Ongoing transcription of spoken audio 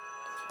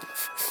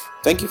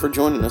Thank you for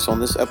joining us on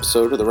this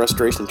episode of the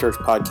Restoration Church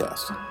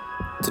podcast.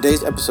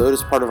 Today's episode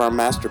is part of our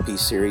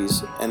Masterpiece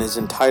series and is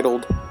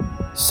entitled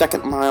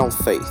Second Mile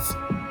Faith.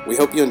 We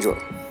hope you enjoy.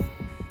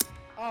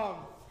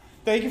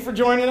 Thank you for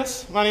joining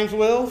us. My name's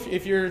Will.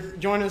 If you're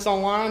joining us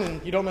online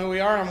and you don't know who we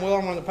are, I'm Will.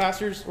 I'm one of the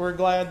pastors. We're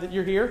glad that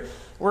you're here.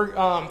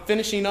 We're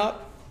finishing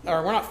up,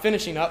 or we're not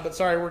finishing up, but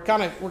sorry, we're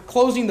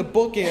closing the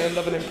bookend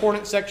of an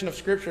important section of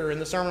Scripture in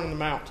the Sermon on the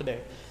Mount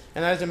today,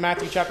 and that is in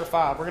Matthew chapter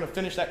 5. We're going to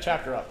finish that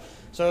chapter up.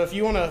 So if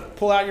you want to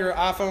pull out your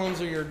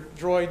iPhones or your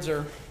droids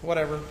or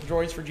whatever,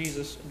 droids for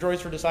Jesus, droids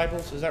for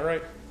disciples, is that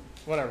right?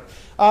 Whatever.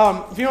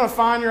 If you want to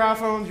find your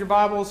iPhones, your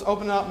Bibles,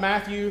 open up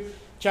Matthew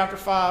chapter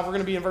 5. We're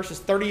going to be in verses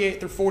 38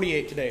 through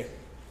 48 today.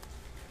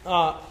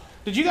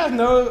 Did you guys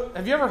know,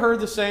 have you ever heard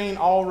the saying,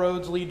 all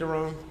roads lead to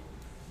Rome?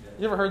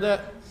 You ever heard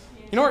that?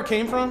 You know where it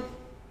came from? You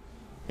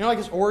know, like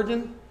its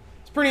origin?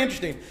 It's pretty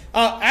interesting.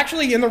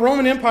 Actually, in the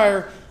Roman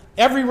Empire,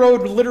 every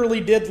road literally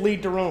did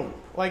lead to Rome.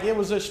 Like, it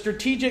was a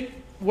strategic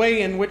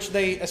way in which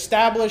they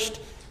established,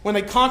 when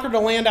they conquered a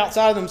land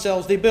outside of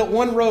themselves, they built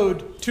one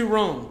road to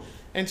Rome.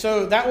 And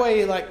so that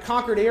way, like,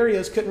 conquered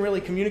areas couldn't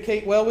really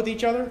communicate well with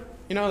each other.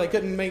 You know, they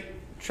couldn't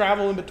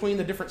travel in between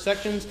the different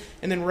sections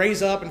and then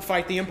raise up and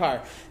fight the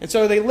empire. And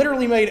so they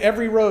literally made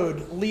every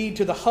road lead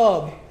to the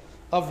hub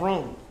of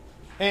Rome.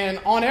 And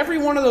on every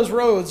one of those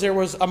roads, there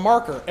was a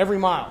marker every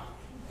mile.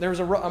 There was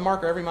a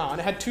marker every mile, and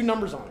it had two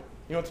numbers on it.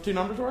 You know what the two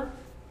numbers were?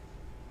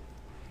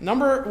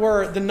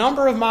 The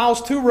number of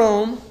miles to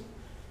Rome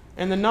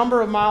and the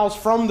number of miles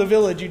from the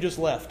village you just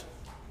left,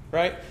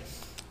 right?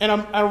 And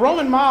a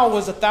Roman mile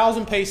was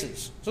 1,000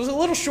 paces. So it was a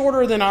little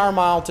shorter than our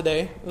mile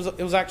today.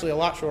 It was actually a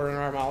lot shorter than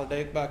our mile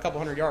today, about a couple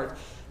hundred yards.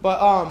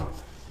 But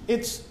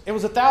it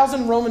was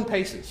 1,000 Roman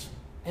paces.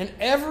 And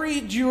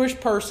every Jewish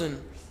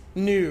person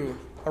knew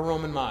a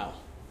Roman mile.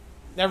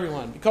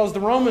 Everyone. Because the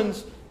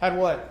Romans had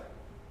what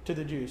to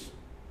the Jews?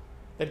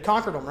 They'd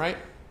conquered them, right?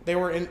 They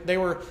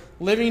were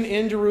living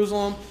in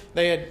Jerusalem.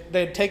 They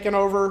had taken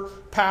over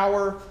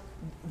power.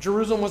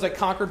 Jerusalem was a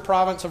conquered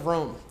province of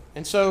Rome.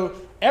 And so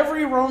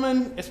every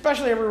Roman,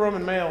 especially every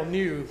Roman male,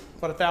 knew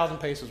what 1,000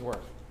 paces were.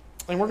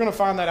 And we're going to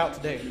find that out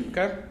today,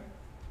 okay?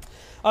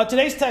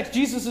 Today's text,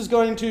 Jesus is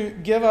going to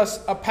give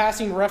us a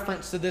passing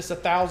reference to this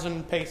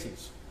 1,000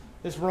 paces,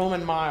 this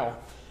Roman mile.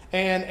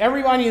 And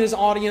everybody in his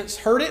audience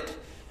heard it,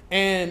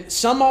 and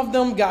some of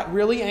them got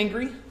really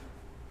angry,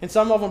 and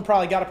some of them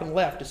probably got up and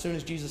left as soon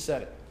as Jesus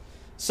said it.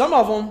 Some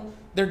of them,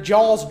 their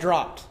jaws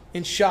dropped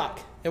in shock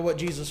at what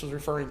Jesus was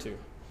referring to.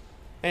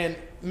 And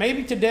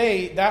maybe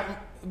today,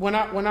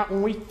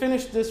 when we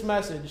finish this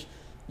message,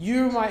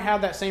 you might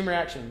have that same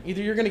reaction.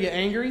 Either you're going to get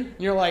angry, and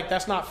you're like,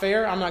 that's not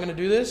fair, I'm not going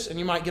to do this, and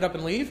you might get up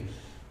and leave.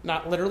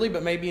 Not literally,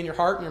 but maybe in your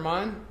heart and your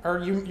mind. Or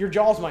your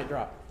jaws might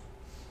drop.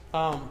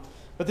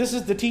 But this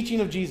is the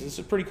teaching of Jesus.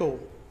 It's pretty cool.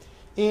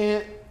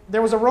 And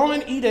there was a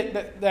Roman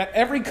edict that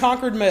every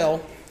conquered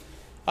male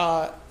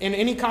in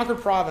any conquered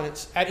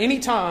province at any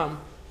time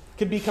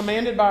could be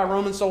commanded by a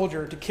Roman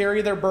soldier to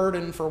carry their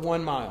burden for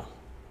 1 mile.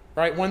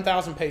 Right,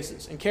 1,000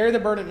 paces, and carry the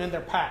burden in their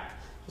pack.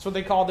 That's what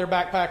they called their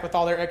backpack with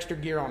all their extra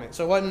gear on it.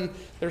 So it wasn't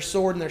their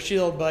sword and their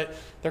shield, but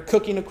their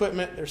cooking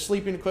equipment, their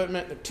sleeping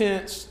equipment, their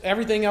tents,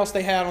 everything else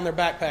they had on their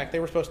backpack, they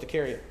were supposed to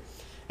carry it.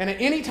 And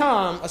at any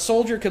time, a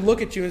soldier could look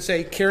at you and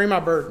say, carry my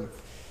burden.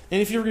 And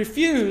if you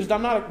refused,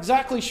 I'm not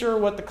exactly sure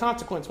what the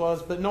consequence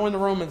was, but knowing the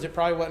Romans, it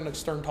probably wasn't a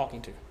stern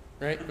talking to.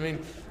 Right? I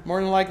mean,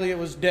 more than likely it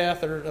was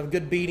death or a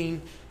good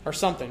beating or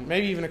something,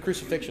 maybe even a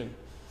crucifixion.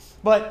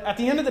 But at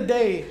the end of the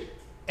day,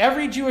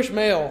 every Jewish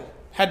male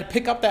had to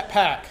pick up that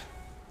pack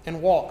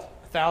and walk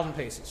 1,000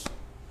 paces.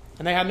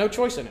 And they had no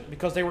choice in it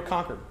because they were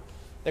conquered.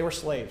 They were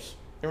slaves.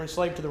 They were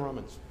enslaved to the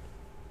Romans.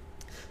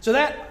 So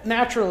that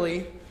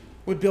naturally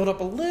would build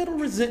up a little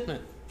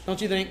resentment, don't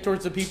you think,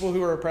 towards the people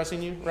who are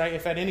oppressing you, right?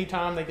 If at any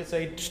time they could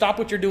say, stop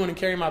what you're doing and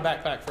carry my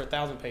backpack for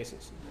 1,000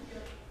 paces.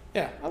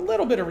 Yeah, a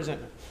little bit of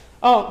resentment.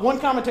 One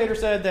commentator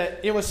said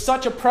that it was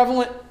such a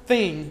prevalent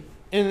thing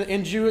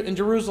in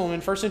Jerusalem,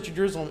 in first century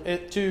Jerusalem,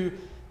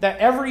 that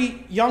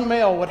every young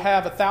male would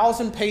have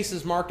 1,000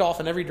 paces marked off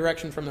in every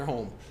direction from their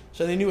home.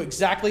 So they knew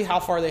exactly how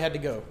far they had to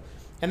go.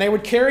 And they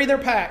would carry their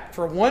pack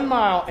for 1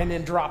 mile and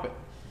then drop it.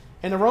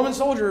 And the Roman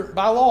soldier,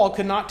 by law,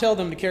 could not tell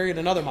them to carry it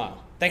another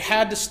mile. They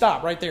had to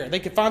stop right there.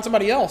 They could find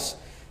somebody else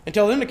and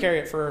tell them to carry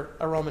it for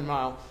a Roman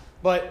mile.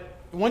 But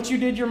once you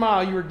did your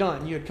mile, you were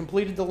done. You had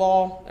completed the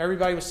law.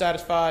 Everybody was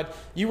satisfied.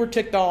 You were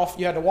ticked off.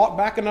 You had to walk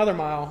back another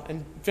mile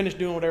and finish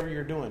doing whatever you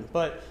were doing.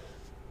 But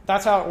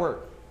that's how it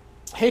worked.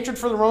 Hatred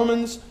for the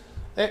Romans,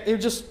 it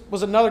just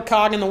was another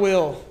cog in the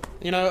wheel,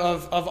 you know,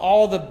 of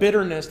all the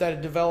bitterness that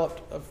had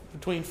developed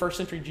between first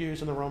century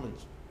Jews and the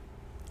Romans.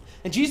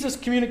 And Jesus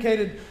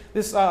communicated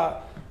this,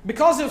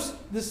 because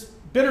this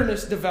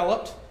bitterness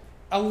developed,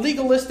 a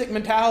legalistic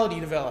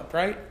mentality developed,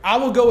 right? I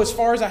will go as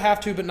far as I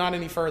have to, but not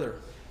any further.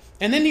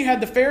 And then you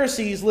had the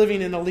Pharisees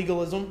living in a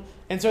legalism,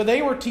 and so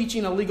they were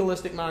teaching a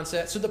legalistic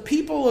mindset. So the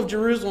people of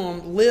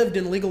Jerusalem lived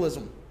in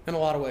legalism in a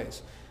lot of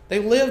ways. They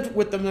lived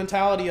with the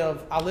mentality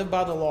of, I live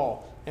by the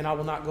law, and I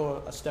will not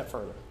go a step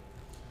further.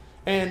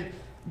 And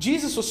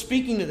Jesus was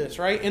speaking to this,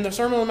 right? In the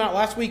Sermon on the Mount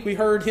last week, we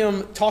heard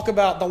him talk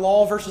about the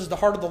law versus the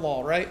heart of the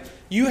law, right?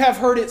 You have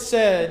heard it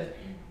said,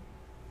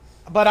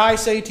 but I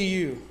say to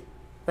you,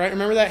 right?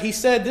 Remember that? He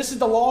said, this is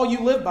the law you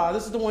live by.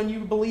 This is the one you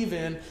believe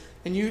in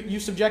and you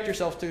subject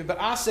yourself to. But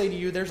I say to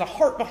you, there's a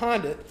heart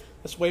behind it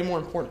that's way more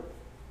important.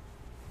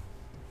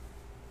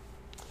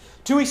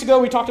 2 weeks ago,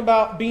 we talked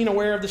about being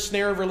aware of the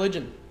snare of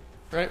religion,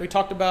 right? We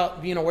talked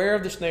about being aware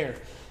of the snare.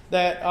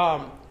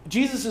 That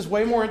Jesus is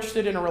way more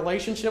interested in a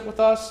relationship with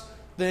us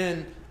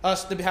than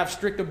us to have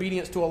strict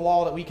obedience to a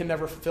law that we can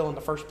never fulfill in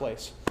the first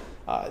place.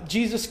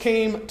 Jesus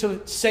came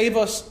to save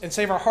us and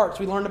save our hearts.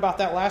 We learned about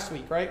that last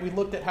week, right? We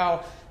looked at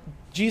how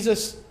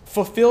Jesus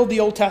fulfilled the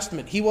Old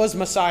Testament. He was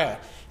Messiah.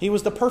 He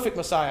was the perfect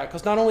Messiah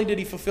because not only did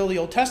he fulfill the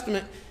Old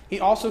Testament, he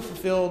also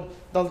fulfilled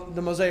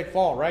the Mosaic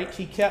law, right?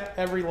 He kept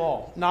every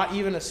law. Not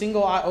even a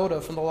single iota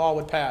from the law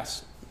would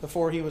pass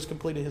before he was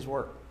completed his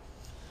work.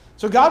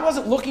 So God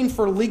wasn't looking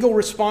for legal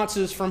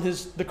responses from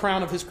the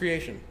crown of his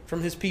creation,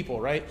 from his people,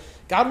 right?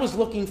 God was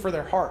looking for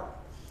their heart,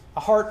 a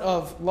heart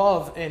of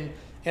love and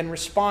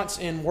response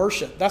in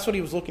worship. That's what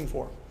he was looking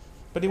for.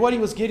 But what he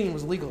was getting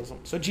was legalism.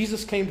 So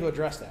Jesus came to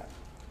address that.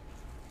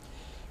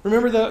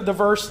 Remember the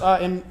verse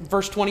in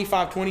verse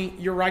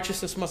 25:20, your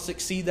righteousness must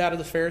exceed that of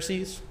the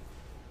Pharisees?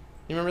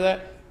 You remember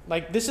that?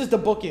 Like, this is the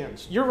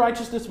bookends. Your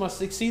righteousness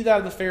must exceed that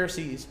of the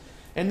Pharisees.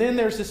 And then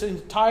there's this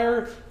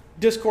entire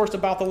discourse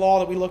about the law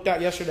that we looked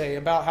at yesterday,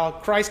 about how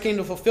Christ came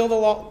to fulfill the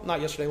law, not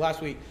yesterday,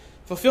 last week,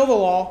 fulfill the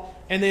law,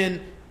 and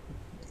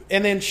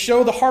then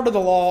show the heart of the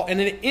law, and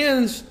then it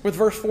ends with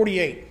verse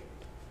 48,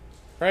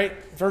 right?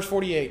 Verse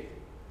 48.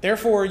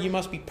 Therefore, you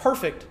must be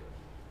perfect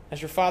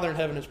as your Father in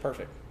heaven is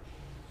perfect.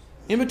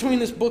 In between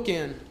this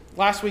bookend,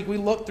 last week we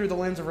looked through the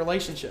lens of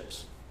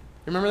relationships.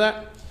 Remember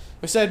that?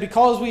 We said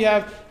because we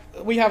have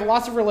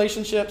lots of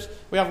relationships,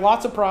 we have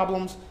lots of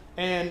problems,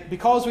 and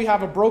because we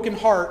have a broken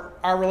heart,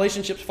 our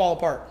relationships fall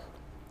apart.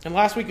 And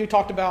last week we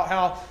talked about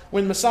how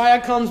when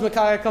Messiah comes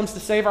to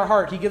save our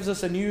heart. He gives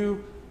us a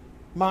new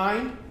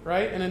mind,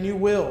 right? And a new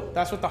will.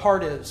 That's what the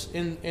heart is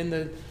in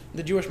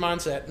the Jewish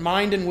mindset.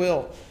 Mind and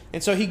will.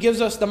 And so he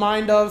gives us the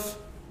mind of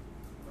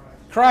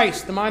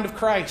Christ, the mind of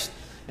Christ.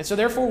 And so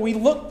therefore we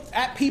look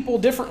at people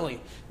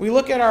differently. We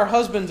look at our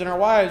husbands and our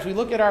wives. We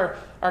look at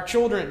our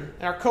children,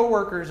 our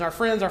coworkers, our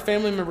friends, our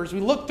family members.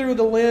 We look through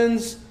the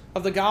lens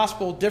of the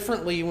gospel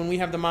differently when we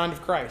have the mind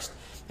of Christ.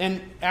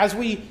 And as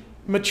we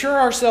mature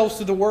ourselves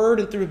through the Word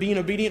and through being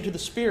obedient to the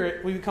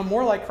Spirit, we become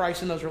more like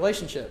Christ in those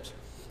relationships.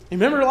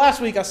 Remember last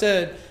week I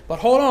said, but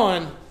hold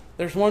on,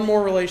 there's one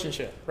more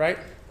relationship, right?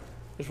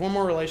 There's one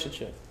more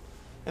relationship.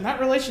 And that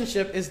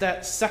relationship is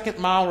that second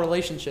mile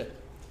relationship.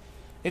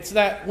 It's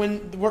that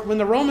when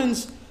the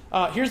Romans,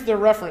 here's the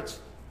reference.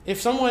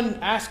 If someone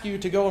asks you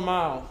to go a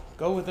mile,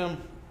 go with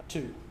them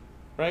 2,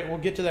 right? We'll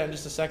get to that in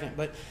just a second.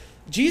 But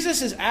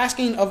Jesus is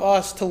asking of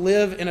us to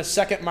live in a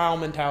second mile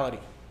mentality,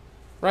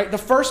 right? The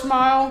first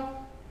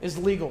mile is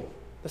legal.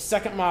 The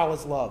second mile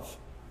is love.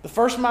 The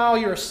first mile,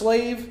 you're a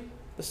slave.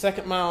 The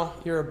second mile,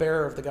 you're a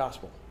bearer of the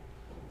gospel.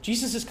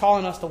 Jesus is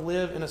calling us to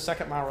live in a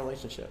second mile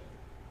relationship.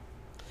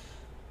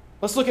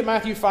 Let's look at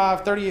Matthew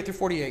 5, 38 through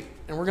 48.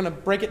 And we're going to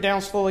break it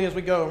down slowly as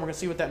we go, and we're going to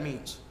see what that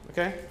means.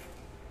 Okay?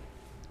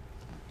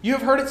 You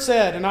have heard it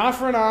said, an eye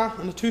for an eye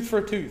and a tooth for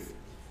a tooth.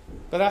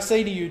 But I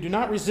say to you, do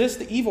not resist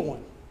the evil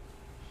one.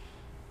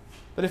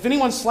 But if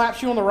anyone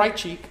slaps you on the right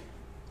cheek,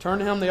 turn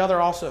to him the other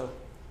also.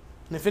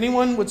 And if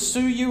anyone would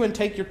sue you and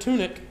take your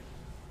tunic,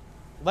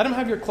 let him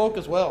have your cloak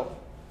as well.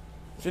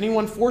 If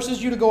anyone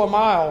forces you to go a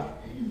mile,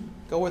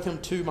 go with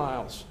him 2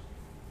 miles.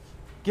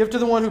 Give to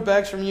the one who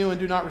begs from you and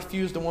do not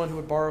refuse the one who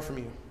would borrow from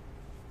you.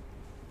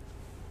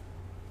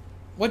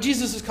 What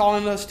Jesus is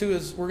calling us to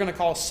is we're going to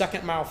call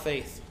second mile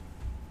faith.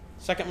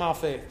 Second mile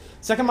faith.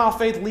 Second mile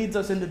faith leads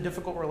us into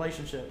difficult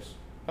relationships.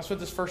 That's what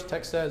this first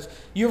text says.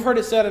 You've heard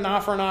it said, an eye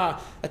for an eye,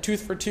 a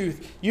tooth for a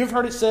tooth. You've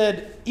heard it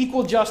said,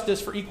 equal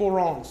justice for equal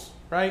wrongs.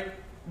 Right?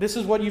 This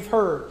is what you've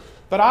heard.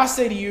 But I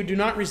say to you, do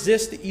not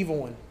resist the evil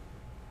one.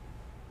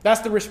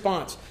 That's the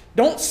response.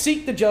 Don't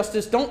seek the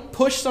justice. Don't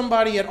push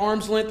somebody at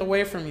arm's length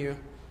away from you.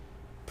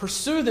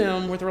 Pursue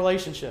them with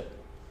relationship.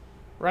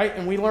 Right?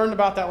 And we learned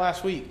about that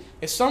last week.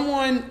 If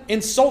someone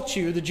insults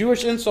you, the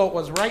Jewish insult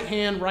was right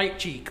hand, right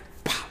cheek.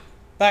 Pow,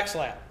 back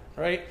slap.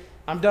 Right?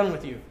 I'm done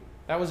with you.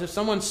 That was if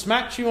someone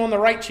smacks you on the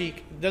right cheek.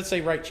 It does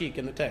say right cheek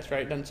in the text,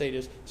 right? It doesn't say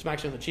just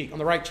smacks you on the cheek. On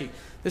the right cheek.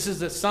 This is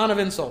the sign of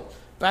insult.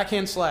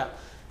 Backhand slap.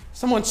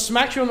 Someone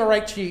smacks you on the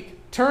right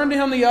cheek. Turn to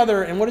him the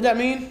other. And what did that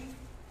mean?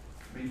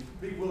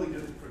 Be willing to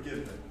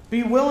forgive them.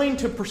 Be willing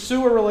to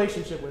pursue a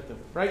relationship with them.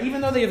 Right?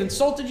 Even though they have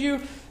insulted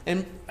you,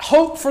 and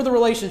hope for the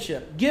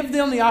relationship. Give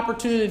them the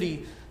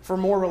opportunity for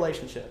more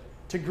relationship.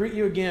 To greet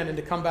you again and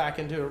to come back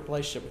into a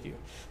relationship with you.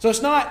 So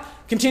it's not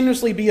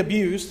continuously be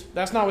abused.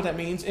 That's not what that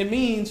means. It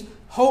means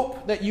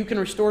hope that you can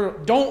restore.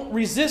 Don't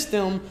resist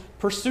them.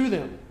 Pursue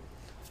them.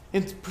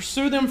 And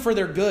pursue them for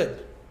their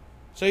good.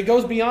 So it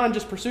goes beyond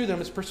just pursue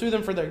them. It's pursue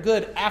them for their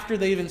good after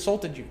they've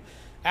insulted you.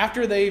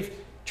 After they've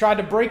tried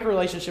to break a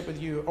relationship with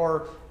you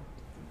or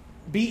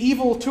be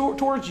evil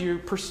towards you,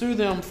 pursue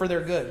them for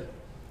their good.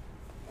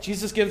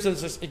 Jesus gives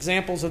us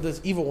examples of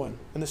this evil one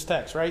in this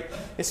text, right?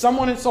 If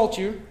someone insults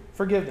you,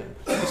 forgive them.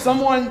 If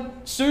someone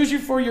sues you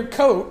for your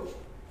coat,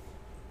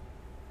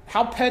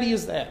 how petty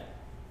is that?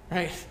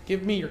 Right?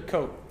 Give me your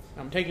coat.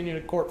 I'm taking you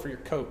to court for your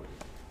coat.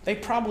 They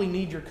probably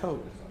need your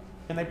coat.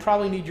 And they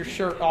probably need your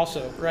shirt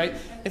also, right?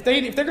 If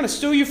they're going to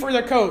sue you for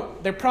their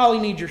coat, they probably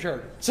need your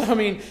shirt. So, I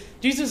mean,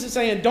 Jesus is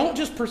saying, don't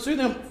just pursue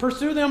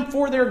them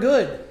for their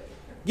good.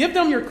 Give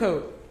them your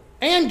coat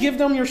and give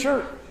them your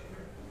shirt.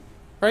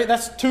 Right?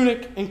 That's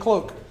tunic and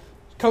cloak,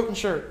 coat and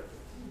shirt.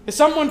 If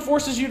someone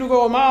forces you to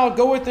go a mile,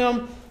 go with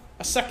them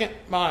a second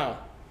mile.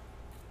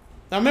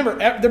 Now remember,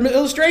 the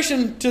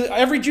illustration to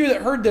every Jew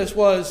that heard this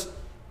was,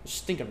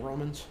 stinking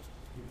Romans.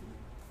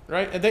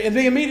 Right? And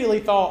they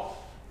immediately thought,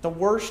 the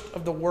worst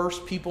of the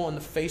worst people on the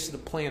face of the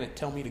planet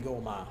tell me to go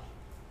a mile.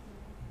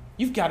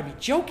 You've got to be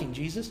joking,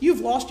 Jesus.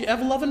 You've lost your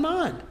ever-loving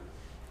mind.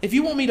 If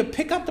you want me to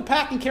pick up the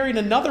pack and carry it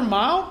another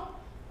mile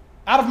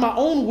out of my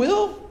own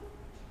will,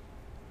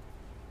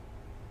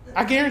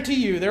 I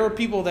guarantee you there were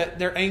people that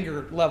their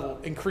anger level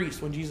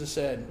increased when Jesus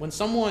said, when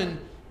someone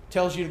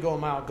tells you to go a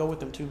mile, go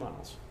with them 2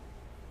 miles.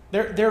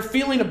 Their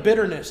feeling of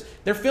bitterness,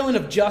 their feeling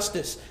of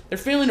justice, their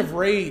feeling of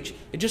rage,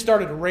 it just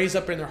started to raise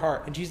up in their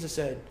heart. And Jesus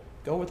said,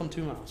 go with them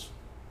 2 miles.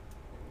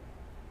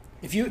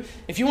 If you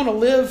want to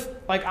live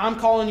like I'm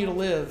calling you to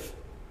live,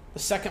 the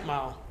second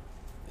mile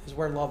is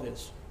where love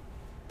is.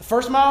 The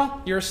first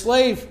mile, you're a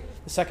slave.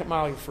 The second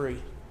mile, you're free.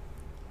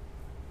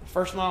 The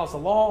first mile is the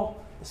law.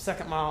 The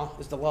second mile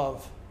is the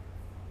love.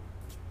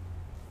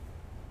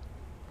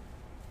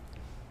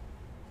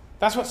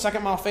 That's what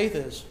second mile faith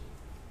is.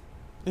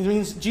 It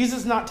means Jesus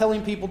is not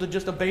telling people to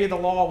just obey the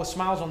law with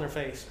smiles on their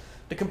face,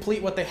 to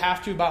complete what they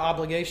have to by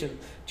obligation.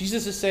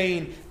 Jesus is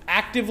saying,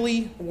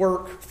 actively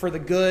work for the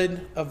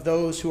good of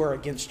those who are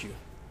against you.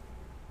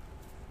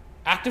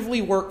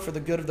 Actively work for the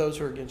good of those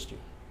who are against you.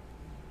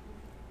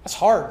 That's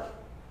hard,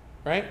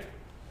 right?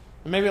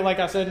 And maybe like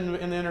I said in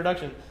the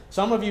introduction,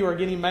 some of you are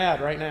getting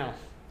mad right now.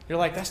 You're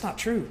like, that's not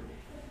true.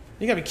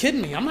 You got to be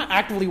kidding me. I'm not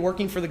actively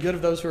working for the good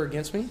of those who are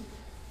against me.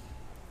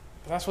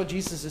 But that's what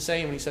Jesus is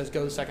saying when he says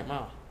go the second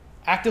mile.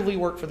 Actively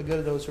work for the good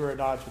of those who are at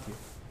odds with you.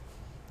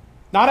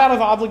 Not out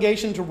of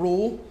obligation to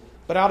rule,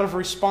 but out of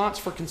response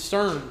for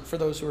concern for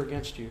those who are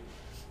against you.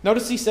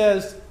 Notice he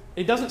says,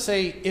 it doesn't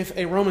say if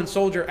a Roman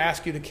soldier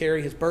asks you to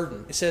carry his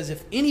burden. It says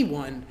if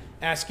anyone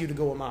asks you to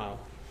go a mile.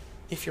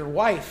 If your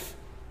wife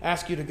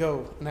asks you to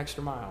go an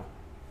extra mile,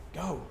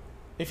 go.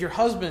 If your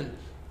husband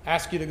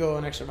asks you to go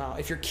an extra mile,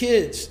 if your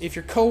kids, if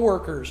your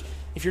coworkers,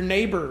 if your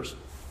neighbors,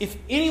 if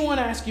anyone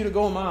asks you to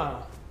go a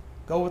mile,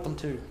 go with them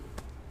too.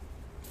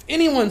 If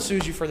anyone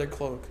sues you for their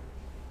cloak,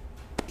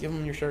 give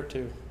them your shirt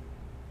too.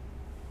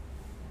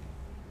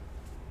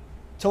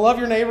 To love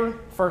your neighbor,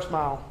 first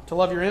mile. To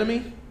love your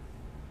enemy,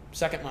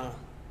 second mile.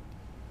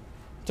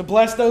 To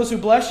bless those who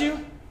bless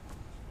you,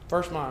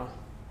 first mile.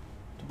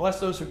 To bless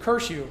those who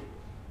curse you,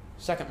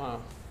 second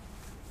mile.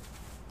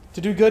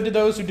 To do good to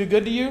those who do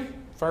good to you,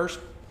 first.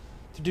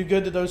 To do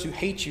good to those who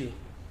hate you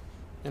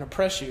and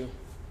oppress you,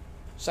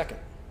 second.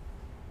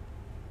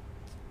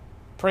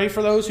 Pray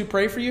for those who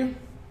pray for you,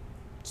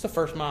 it's the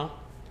first mile.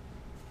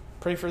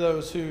 Pray for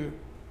those who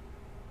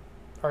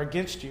are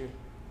against you,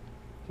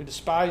 who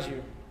despise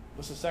you,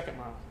 what's the second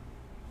mile?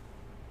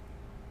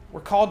 We're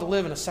called to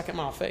live in a second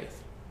mile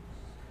faith.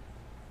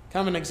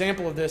 Kind of an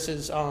example of this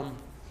is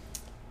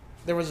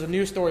there was a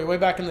news story way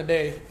back in the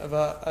day of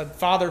a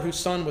father whose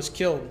son was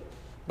killed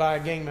by a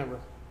gang member,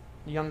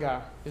 a young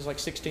guy. He was like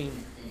 16.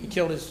 He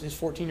killed his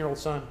 14-year-old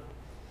son.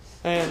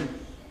 And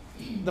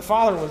the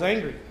father was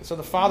angry. So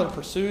the father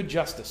pursued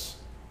justice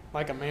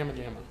like a mamma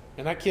jamma.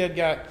 And that kid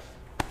got,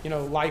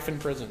 life in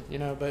prison,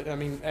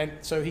 and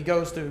so he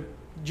goes to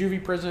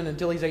juvie prison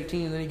until he's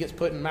 18, and then he gets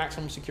put in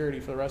maximum security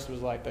for the rest of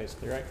his life,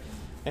 basically, right?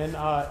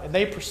 And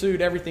they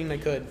pursued everything they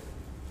could.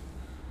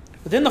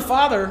 But then the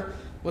father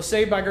was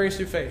saved by grace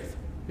through faith.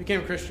 He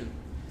became a Christian.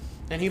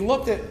 And he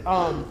looked at,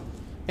 and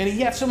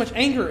he had so much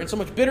anger and so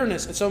much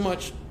bitterness and so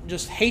much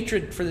just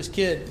hatred for this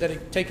kid that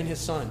had taken his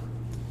son.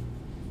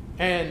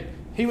 And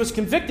he was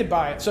convicted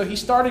by it. So he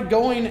started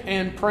going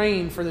and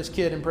praying for this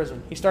kid in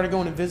prison. He started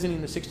going and visiting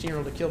the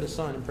 16-year-old that killed his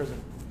son in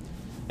prison.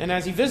 And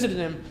as he visited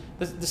him,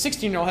 the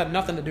 16-year-old had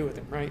nothing to do with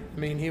him, right? I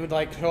mean, he would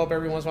show up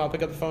every once in a while,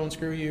 pick up the phone,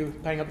 screw you,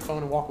 hang up the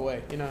phone, and walk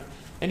away,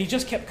 And he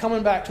just kept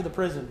coming back to the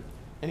prison,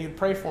 and he would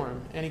pray for him,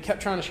 and he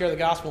kept trying to share the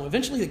gospel. And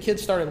eventually the kid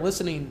started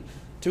listening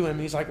to him.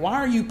 He's like, why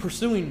are you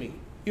pursuing me?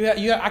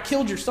 I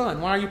killed your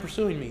son. Why are you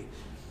pursuing me?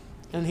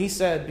 And he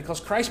said, because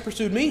Christ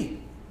pursued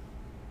me.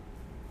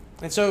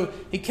 And so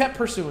he kept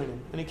pursuing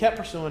him, and he kept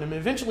pursuing him. And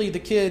eventually the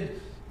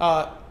kid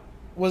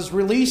was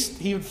released.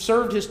 He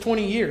served his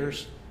 20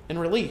 years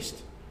and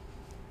released.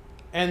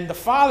 And the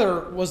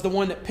father was the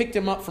one that picked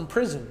him up from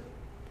prison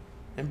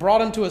and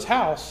brought him to his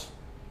house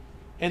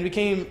and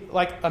became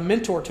like a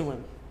mentor to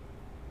him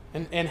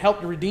and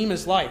helped redeem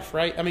his life,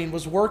 right? I mean,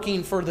 was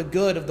working for the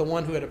good of the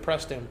one who had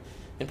oppressed him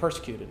and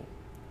persecuted him.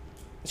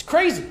 It's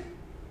crazy.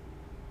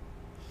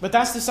 But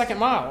that's the second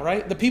mile,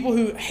 right? The people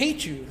who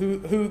hate you,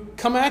 who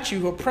come at you,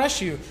 who oppress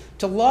you,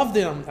 to love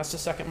them, that's the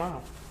second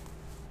mile.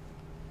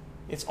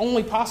 It's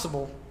only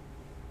possible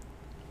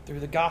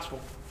through the gospel.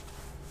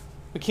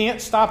 We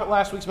can't stop at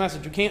last week's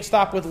message. We can't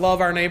stop with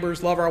love our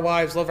neighbors, love our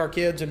wives, love our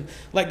kids, and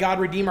let God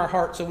redeem our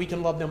heart so we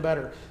can love them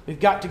better. We've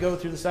got to go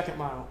through the second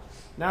mile.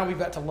 Now we've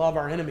got to love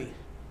our enemy,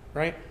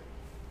 right?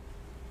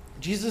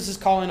 Jesus is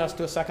calling us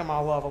to a second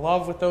mile love, a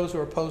love with those who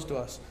are opposed to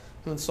us,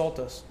 who insult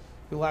us,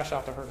 who lash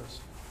out to hurt us.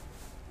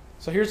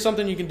 So here's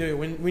something you can do.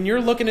 When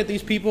you're looking at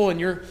these people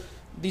and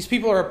these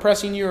people are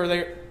oppressing you, or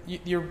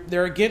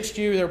they're against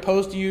you, they're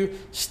opposed to you,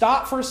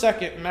 stop for a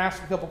second and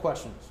ask a couple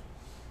questions.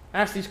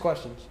 Ask these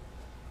questions.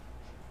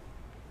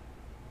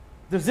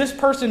 Does this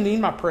person need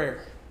my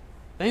prayer?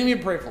 They need me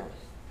to pray for them.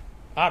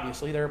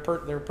 Obviously, they're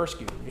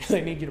persecuted.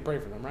 They need you to pray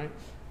for them, right?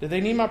 Do they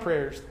need my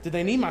prayers? Do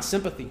they need my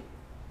sympathy?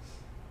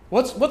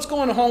 What's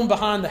going on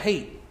behind the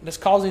hate that's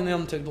causing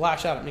them to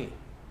lash out at me?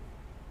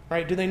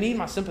 Right? Do they need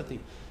my sympathy?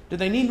 Do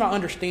they need my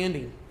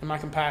understanding and my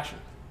compassion?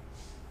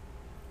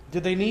 Do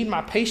they need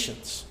my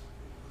patience?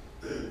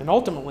 And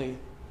ultimately,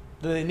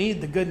 do they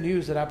need the good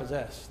news that I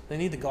possess? They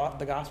need the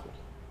gospel.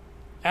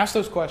 Ask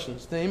those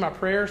questions. Do they need my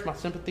prayers, my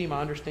sympathy,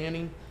 my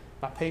understanding,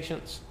 my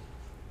patience,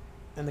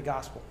 and the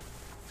gospel?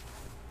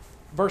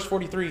 Verse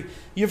 43,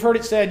 you've heard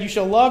it said, you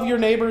shall love your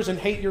neighbors and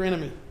hate your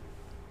enemy.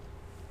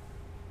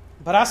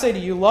 But I say to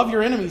you, love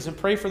your enemies and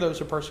pray for those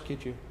who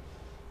persecute you,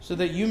 so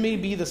that you may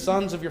be the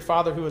sons of your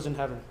Father who is in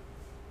heaven.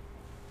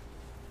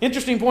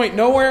 Interesting point.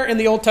 Nowhere in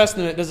the Old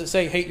Testament does it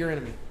say hate your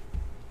enemy.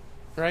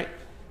 Right?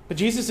 But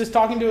Jesus is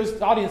talking to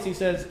his audience. He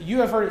says, you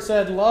have heard it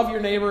said, love your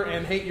neighbor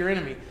and hate your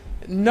enemy.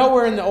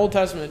 Nowhere in the Old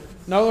Testament,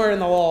 nowhere in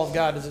the law of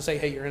God does it say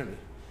hate your enemy.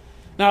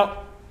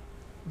 Now,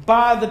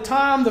 by the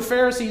time the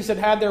Pharisees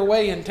had their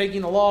way in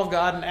taking the law of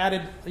God and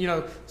added,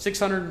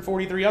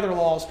 643 other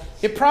laws,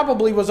 it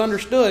probably was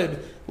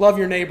understood, love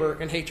your neighbor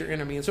and hate your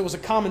enemy. And so it was a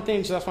common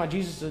thing, so that's why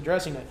Jesus is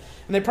addressing it.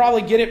 And they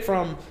probably get it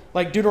from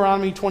like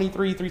Deuteronomy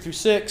 23,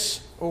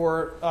 3-6,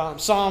 or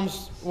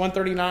Psalms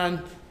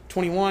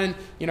 139:21.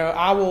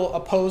 I will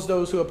oppose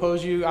those who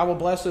oppose you. I will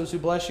bless those who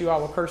bless you. I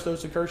will curse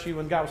those who curse you,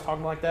 when God was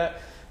talking like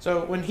that.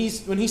 So when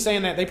he's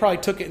saying that, they probably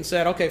took it and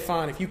said, okay,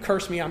 fine, if you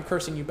curse me, I'm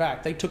cursing you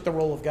back. They took the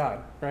role of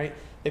God, right?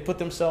 They put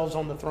themselves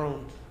on the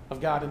throne of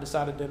God and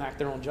decided to enact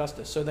their own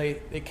justice. So they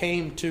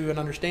came to an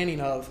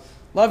understanding of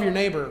love your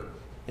neighbor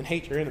and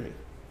hate your enemy.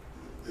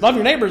 Love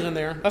your neighbor's in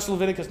there. That's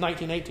Leviticus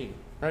 19:18,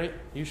 right?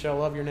 You shall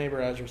love your neighbor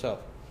as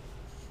yourself.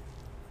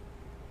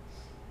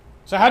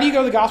 So how do you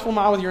go the gospel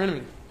mile with your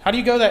enemy? How do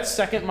you go that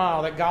second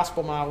mile, that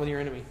gospel mile with your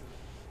enemy?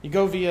 You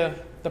go via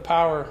the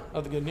power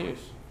of the good news.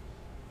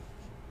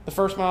 The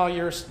first mile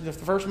you're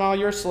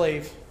a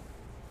slave.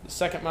 The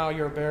second mile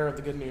you're a bearer of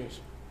the good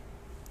news.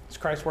 It's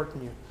Christ worked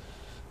in you.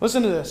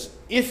 Listen to this.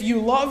 If you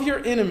love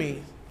your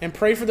enemy and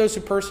pray for those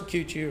who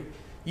persecute you,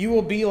 you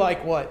will be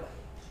like what?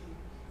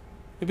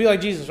 You'll be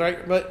like Jesus,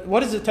 right? But what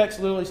does the text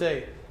literally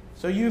say?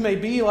 So you may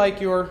be like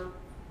your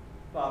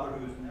Father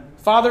who is in heaven.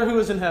 Father who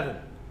is in heaven.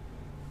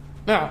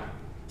 Now,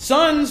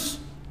 sons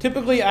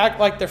typically act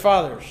like their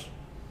fathers,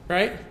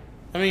 right?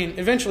 I mean,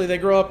 eventually they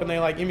grow up and they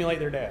emulate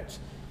their dads.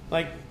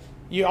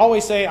 You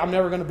always say, I'm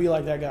never going to be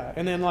like that guy.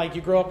 And then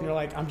you grow up and you're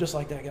like, I'm just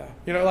like that guy.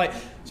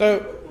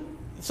 So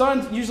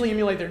sons usually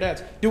emulate their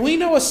dads. Do we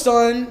know a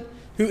son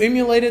who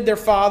emulated their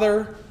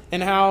father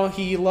and how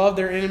he loved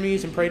their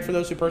enemies and prayed for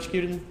those who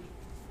persecuted him?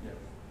 Yeah.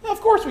 No,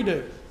 of course we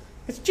do.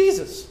 It's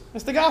Jesus.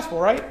 It's the gospel,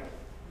 right?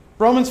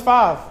 Romans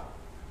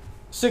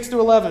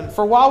 5:6-11.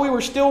 For while we were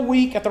still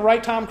weak, at the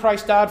right time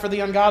Christ died for the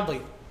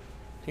ungodly.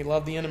 He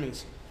loved the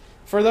enemies.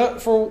 For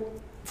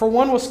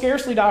one will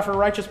scarcely die for a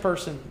righteous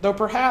person, though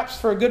perhaps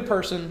for a good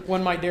person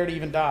one might dare to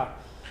even die.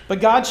 But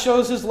God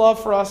shows his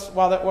love for us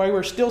while we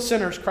were still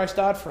sinners, Christ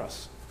died for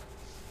us.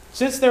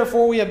 Since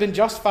therefore we have been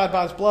justified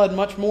by his blood,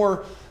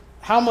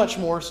 how much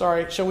more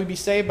shall we be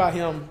saved by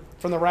him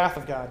from the wrath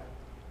of God?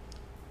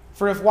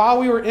 For if while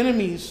we were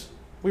enemies,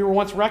 we were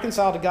once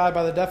reconciled to God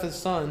by the death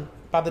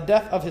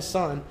of his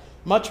Son,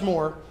 much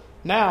more,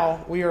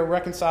 now we are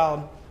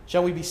reconciled,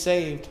 shall we be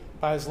saved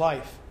by his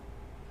life.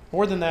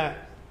 More than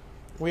that,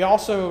 we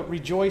also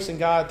rejoice in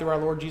God through our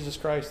Lord Jesus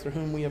Christ, through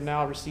whom we have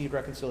now received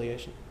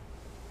reconciliation.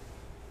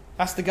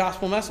 That's the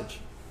gospel message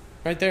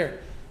right there.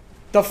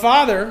 The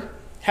Father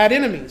had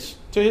enemies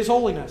to his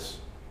holiness.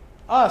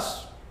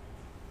 Us,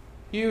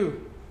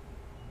 you,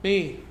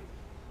 me,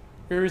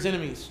 we're his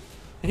enemies.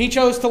 And he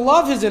chose to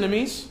love his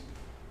enemies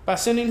by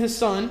sending his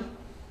Son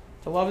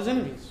to love his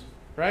enemies,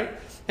 right?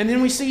 And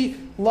then we see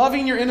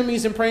loving your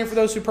enemies and praying for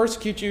those who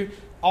persecute you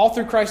all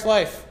through Christ's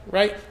life,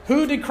 right?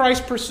 Who did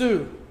Christ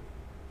pursue?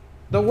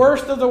 The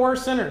worst of the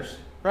worst sinners,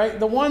 right?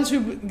 The ones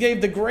who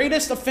gave the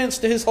greatest offense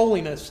to his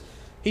holiness,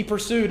 he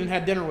pursued and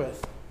had dinner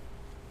with.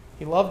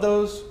 He loved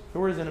those who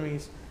were his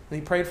enemies, and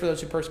he prayed for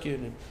those who persecuted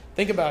him.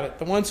 Think about it.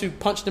 The ones who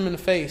punched him in the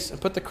face and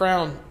put the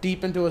crown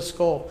deep into his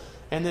skull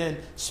and then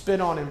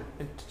spit on him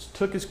and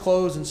took his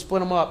clothes and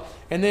split them up.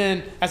 And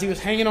then as he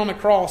was hanging on the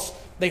cross,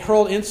 they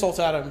hurled insults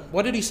at him.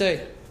 What did he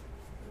say?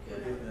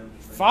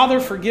 Father,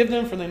 forgive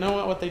them, for they know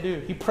not what they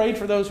do. He prayed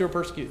for those who were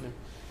persecuting him.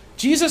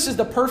 Jesus is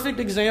the perfect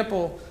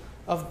example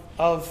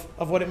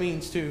of what it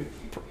means to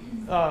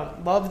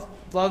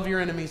love your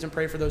enemies and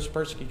pray for those who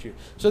persecute you,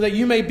 so that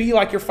you may be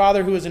like your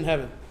Father who is in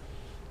heaven.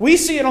 We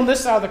see it on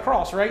this side of the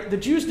cross, right? The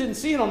Jews didn't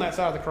see it on that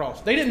side of the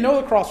cross. They didn't know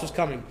the cross was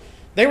coming.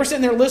 They were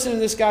sitting there listening to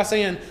this guy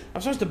saying,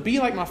 I'm supposed to be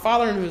like my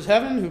Father who is in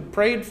heaven,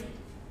 who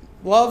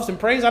loves and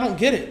prays. I don't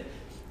get it.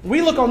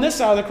 We look on this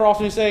side of the cross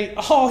and we say,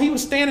 oh, he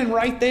was standing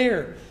right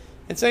there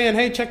and saying,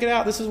 hey, check it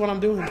out. This is what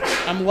I'm doing.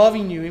 I'm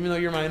loving you even though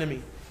you're my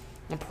enemy.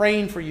 I'm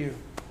praying for you.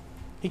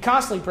 He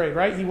constantly prayed,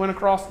 right? He went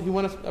apart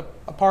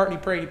and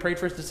he prayed. He prayed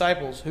for his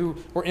disciples who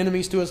were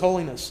enemies to his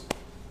holiness,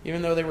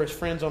 even though they were his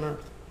friends on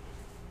earth.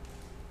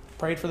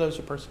 Prayed for those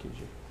who persecute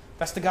you.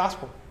 That's the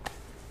gospel.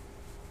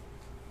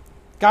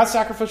 God's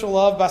sacrificial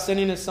love by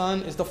sending his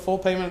Son is the full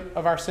payment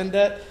of our sin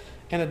debt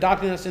and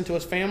adopting us into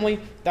his family.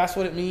 That's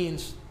what it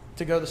means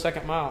to go the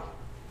second mile.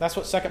 That's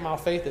what second mile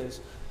faith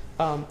is.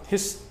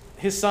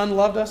 His Son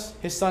loved us.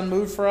 His Son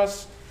moved for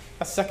us.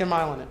 That's second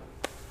mile in it.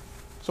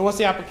 So what's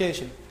the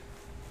application?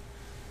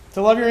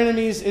 To love your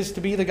enemies is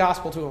to be the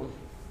gospel to them.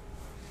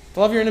 To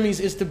love your enemies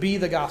is to be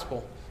the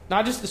gospel.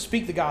 Not just to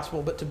speak the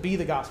gospel, but to be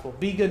the gospel.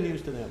 Be good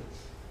news to them.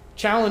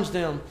 Challenge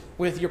them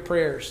with your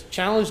prayers.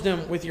 Challenge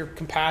them with your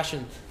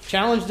compassion.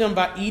 Challenge them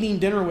by eating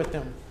dinner with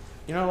them.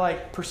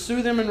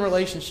 Pursue them in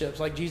relationships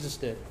like Jesus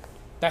did.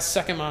 That's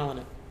second mile in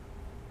it.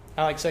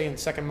 I like saying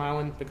second mile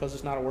in because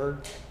it's not a word.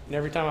 And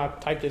every time I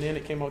typed it in,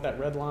 it came up with that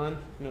red line.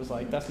 And it was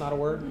like, that's not a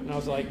word. And I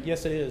was like,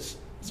 yes, it is.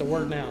 It's a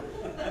word now.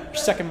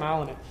 Second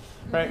mile in it.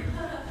 Right?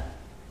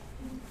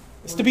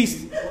 It's to be...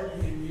 Or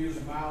you can use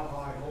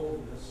mile-high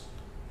holiness.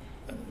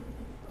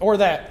 Or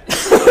that.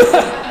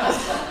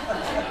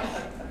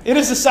 It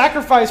is a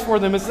sacrifice for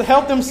them. It's to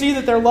help them see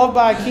that they're loved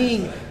by a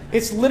king.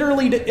 It's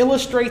literally to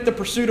illustrate the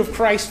pursuit of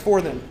Christ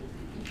for them.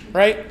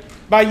 Right?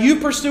 By you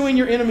pursuing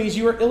your enemies,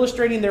 you are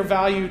illustrating their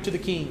value to the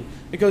king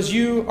because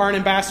you are an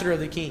ambassador of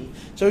the king.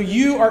 So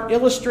you are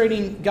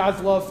illustrating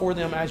God's love for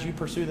them as you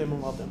pursue them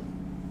and love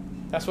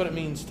them. That's what it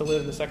means to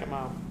live the second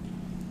mile.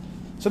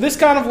 So this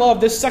kind of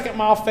love, this second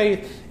mile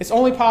faith, it's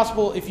only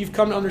possible if you've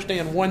come to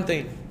understand one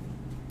thing.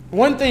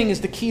 One thing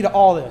is the key to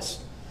all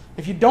this.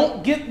 If you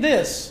don't get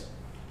this,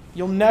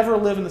 you'll never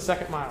live in the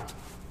second mile.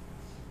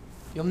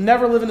 You'll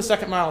never live in the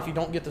second mile if you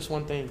don't get this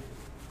one thing.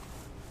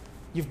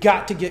 You've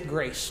got to get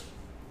grace.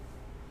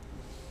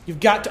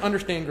 You've got to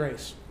understand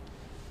grace.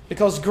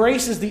 Because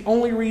grace is the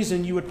only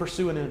reason you would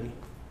pursue an enemy.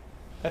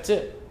 That's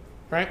it.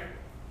 Right?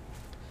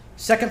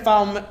 Second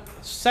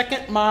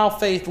mile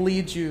faith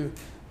leads you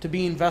to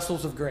being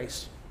vessels of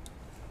grace.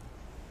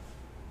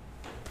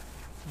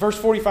 Verse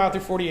 45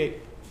 through 48.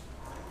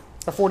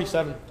 Or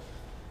 47.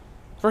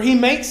 For he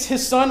makes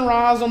his sun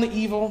rise on the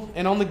evil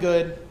and on the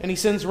good, and he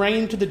sends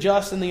rain to the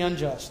just and the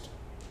unjust.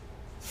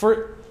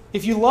 For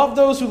if you love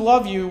those who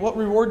love you, what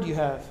reward do you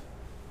have?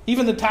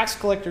 Even the tax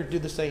collectors do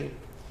the same.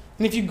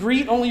 And if you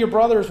greet only your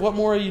brothers, what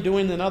more are you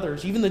doing than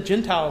others? Even the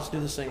Gentiles do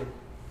the same.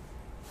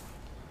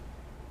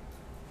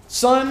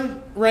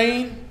 Sun,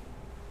 rain,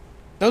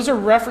 those are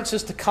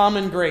references to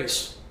common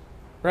grace,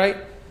 right?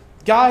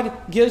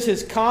 God gives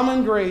his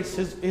common grace,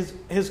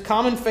 his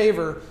common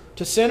favor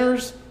to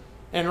sinners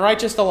and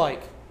righteous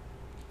alike,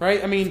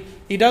 right? I mean,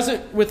 he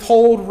doesn't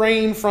withhold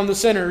rain from the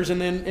sinners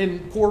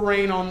and pour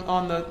rain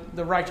on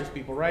the righteous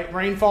people, right?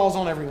 Rain falls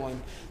on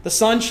everyone. The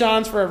sun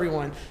shines for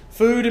everyone.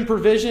 Food and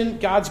provision,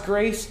 God's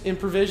grace and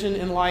provision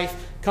in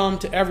life come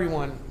to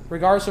everyone,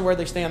 regardless of where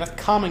they stand.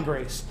 That's common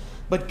grace.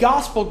 But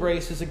gospel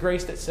grace is a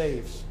grace that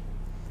saves.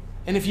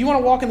 And if you want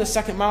to walk in the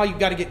second mile, you've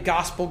got to get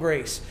gospel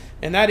grace.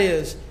 And that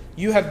is,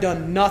 you have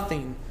done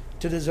nothing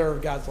to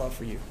deserve God's love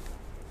for you.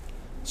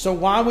 So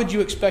why would you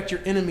expect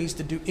your enemies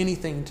to do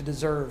anything to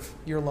deserve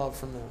your love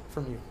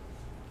from you?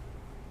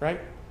 Right?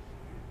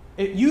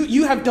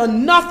 You have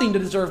done nothing to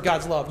deserve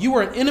God's love. You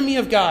were an enemy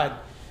of God.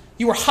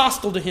 You were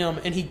hostile to him,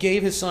 and he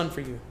gave his son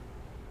for you.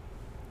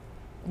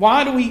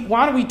 Why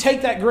do we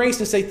take that grace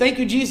and say, thank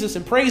you, Jesus,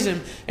 and praise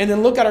him, and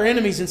then look at our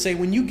enemies and say,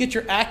 when you get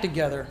your act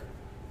together,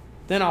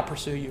 then I'll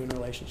pursue you in a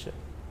relationship.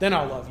 Then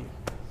I'll love you.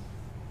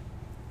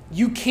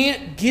 You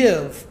can't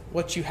give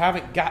what you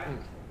haven't gotten.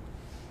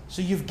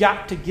 So you've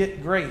got to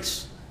get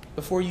grace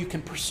before you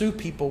can pursue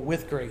people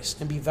with grace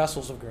and be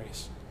vessels of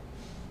grace.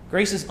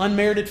 Grace is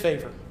unmerited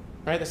favor,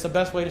 right? That's the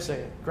best way to say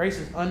it. Grace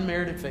is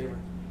unmerited favor.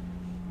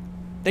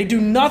 They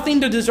do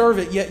nothing to deserve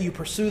it, yet you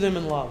pursue them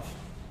in love.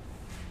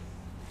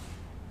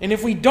 And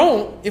if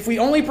we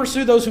only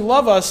pursue those who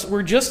love us,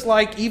 we're just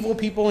like evil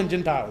people and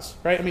Gentiles,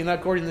 right? I mean,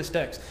 according to this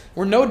text.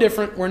 We're no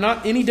different. We're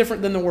not any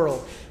different than the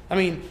world. I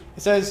mean,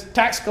 it says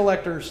tax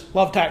collectors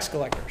love tax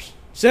collectors.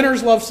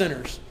 Sinners love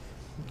sinners.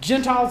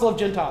 Gentiles love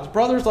Gentiles.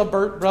 Brothers love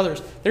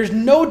brothers. There's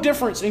no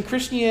difference in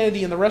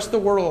Christianity and the rest of the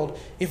world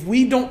if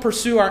we don't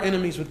pursue our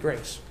enemies with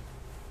grace.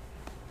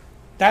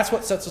 That's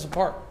what sets us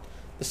apart.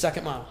 The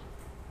second mile.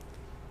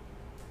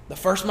 The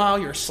first mile,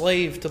 you're a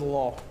slave to the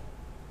law.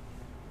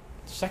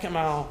 The second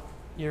mile,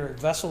 you're a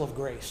vessel of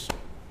grace.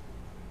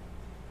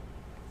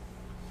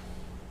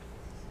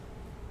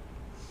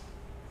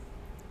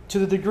 To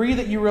the degree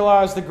that you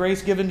realize the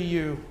grace given to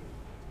you,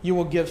 you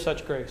will give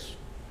such grace.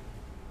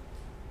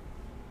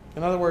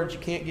 In other words, you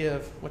can't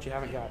give what you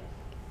haven't got.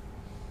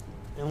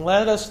 And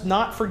let us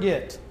not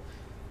forget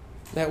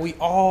that we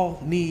all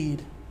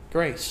need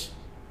grace.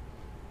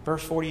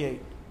 Verse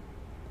 48.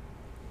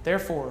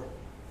 Therefore,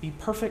 be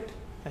perfect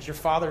as your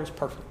Father is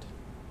perfect.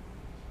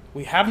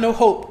 We have no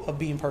hope of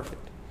being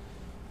perfect.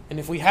 And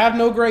if we have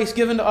no grace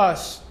given to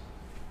us,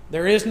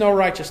 there is no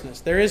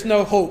righteousness. There is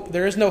no hope.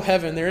 There is no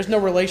heaven. There is no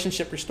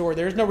relationship restored.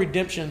 There is no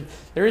redemption.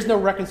 There is no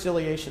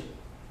reconciliation.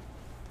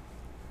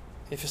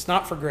 If it's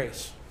not for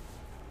grace.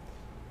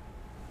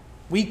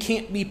 We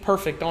can't be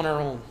perfect on our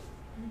own.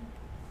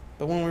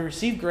 But when we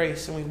receive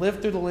grace and we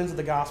live through the lens of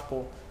the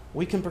gospel,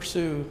 we can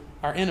pursue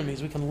our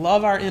enemies. We can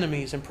love our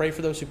enemies and pray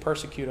for those who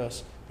persecute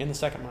us in the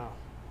second mile.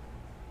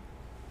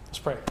 Let's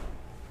pray.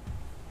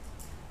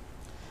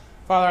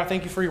 Father, I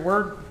thank you for your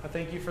word. I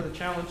thank you for the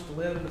challenge to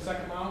live in the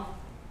second mile.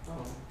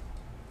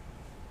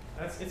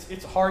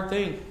 It's a hard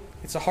thing.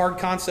 It's a hard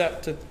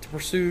concept to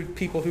pursue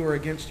people who are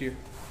against you.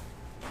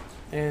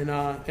 And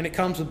it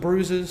comes with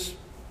bruises.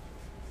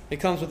 It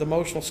comes with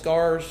emotional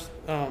scars.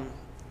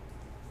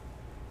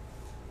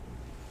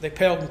 They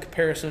paled in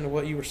comparison to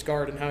what you were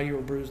scarred and how you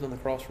were bruised on the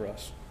cross for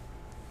us.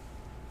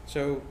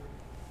 So,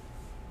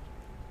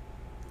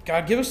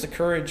 God, give us the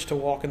courage to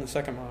walk in the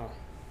second mile.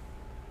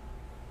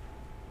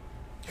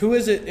 Who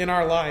is it in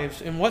our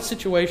lives? In what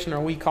situation are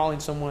we calling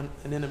someone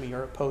an enemy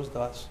or opposed to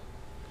us?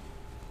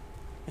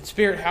 And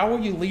Spirit, how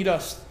will you lead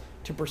us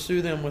to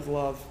pursue them with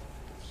love,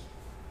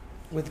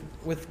 with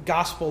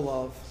gospel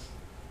love,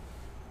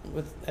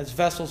 as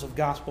vessels of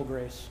gospel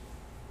grace?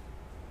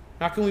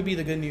 How can we be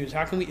the good news?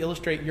 How can we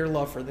illustrate your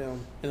love for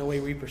them in the way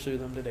we pursue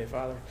them today,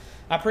 Father?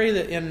 I pray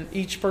that in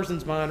each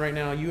person's mind right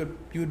now, you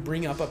would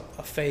bring up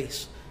a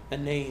face, a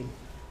name,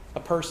 a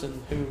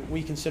person who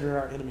we consider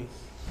our enemy.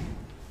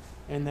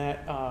 And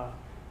that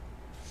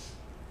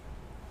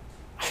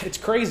it's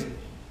crazy.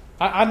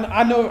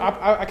 I know,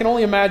 I can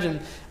only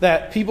imagine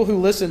that people who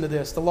listen to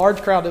this, the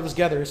large crowd that was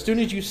gathered, as soon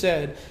as you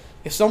said,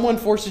 if someone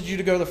forces you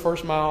to go the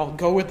first mile,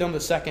 go with them the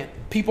second,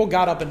 people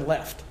got up and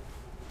left.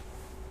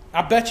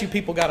 I bet you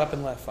people got up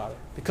and left, Father,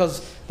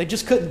 because they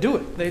just couldn't do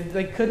it.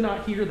 They could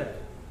not hear that.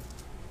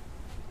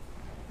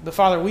 But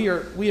Father, we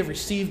have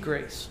received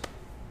grace.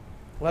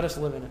 Let us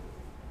live in it.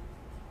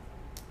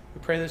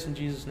 We pray this in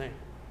Jesus' name.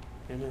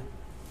 Amen.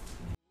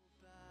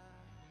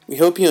 We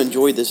hope you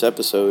enjoyed this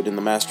episode in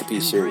the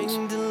Masterpiece series.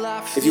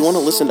 If you want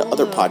to listen to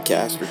other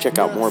podcasts or check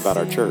out more about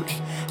our church,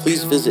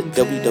 please visit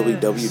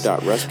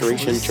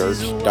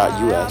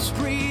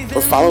www.restorationchurch.us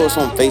or follow us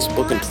on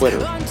Facebook and Twitter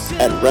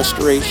at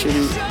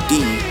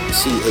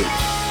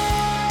RestorationDCH.